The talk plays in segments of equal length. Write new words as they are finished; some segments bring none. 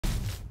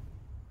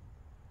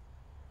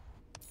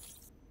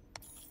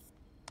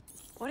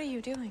What are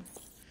you doing?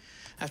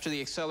 After the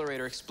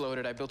accelerator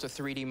exploded, I built a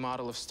 3D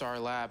model of Star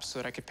Labs so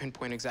that I could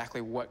pinpoint exactly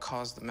what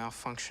caused the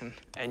malfunction.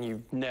 And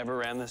you never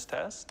ran this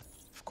test?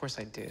 Of course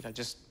I did. I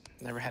just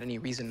never had any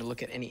reason to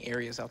look at any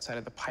areas outside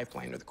of the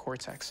pipeline or the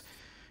cortex.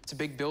 It's a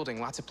big building,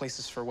 lots of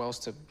places for Wells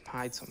to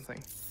hide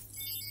something.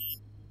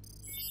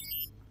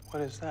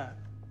 What is that?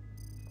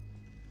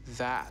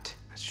 That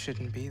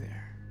shouldn't be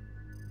there.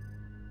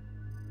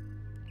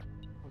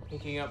 I'm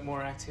picking up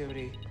more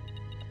activity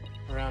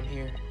around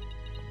here.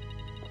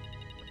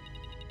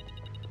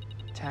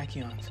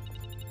 Tachyons.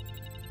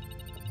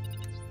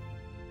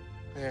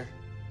 There.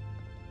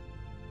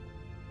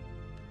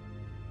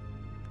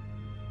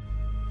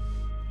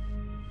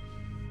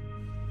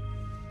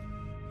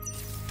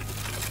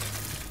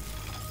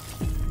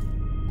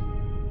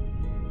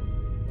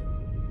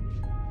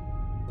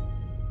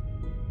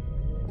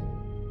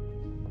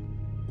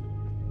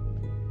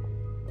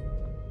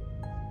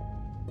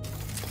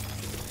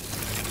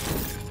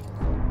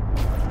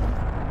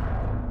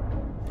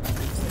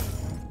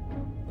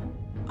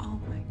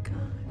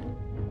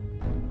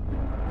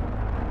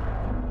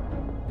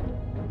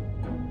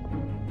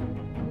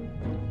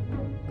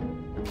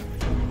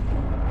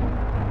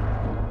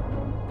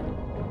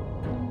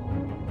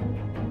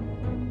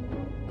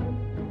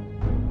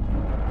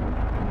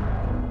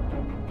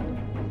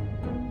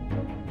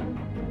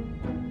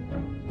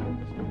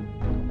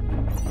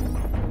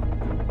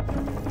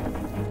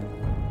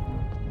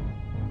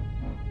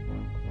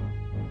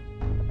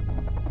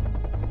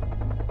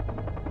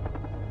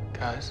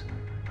 Guys?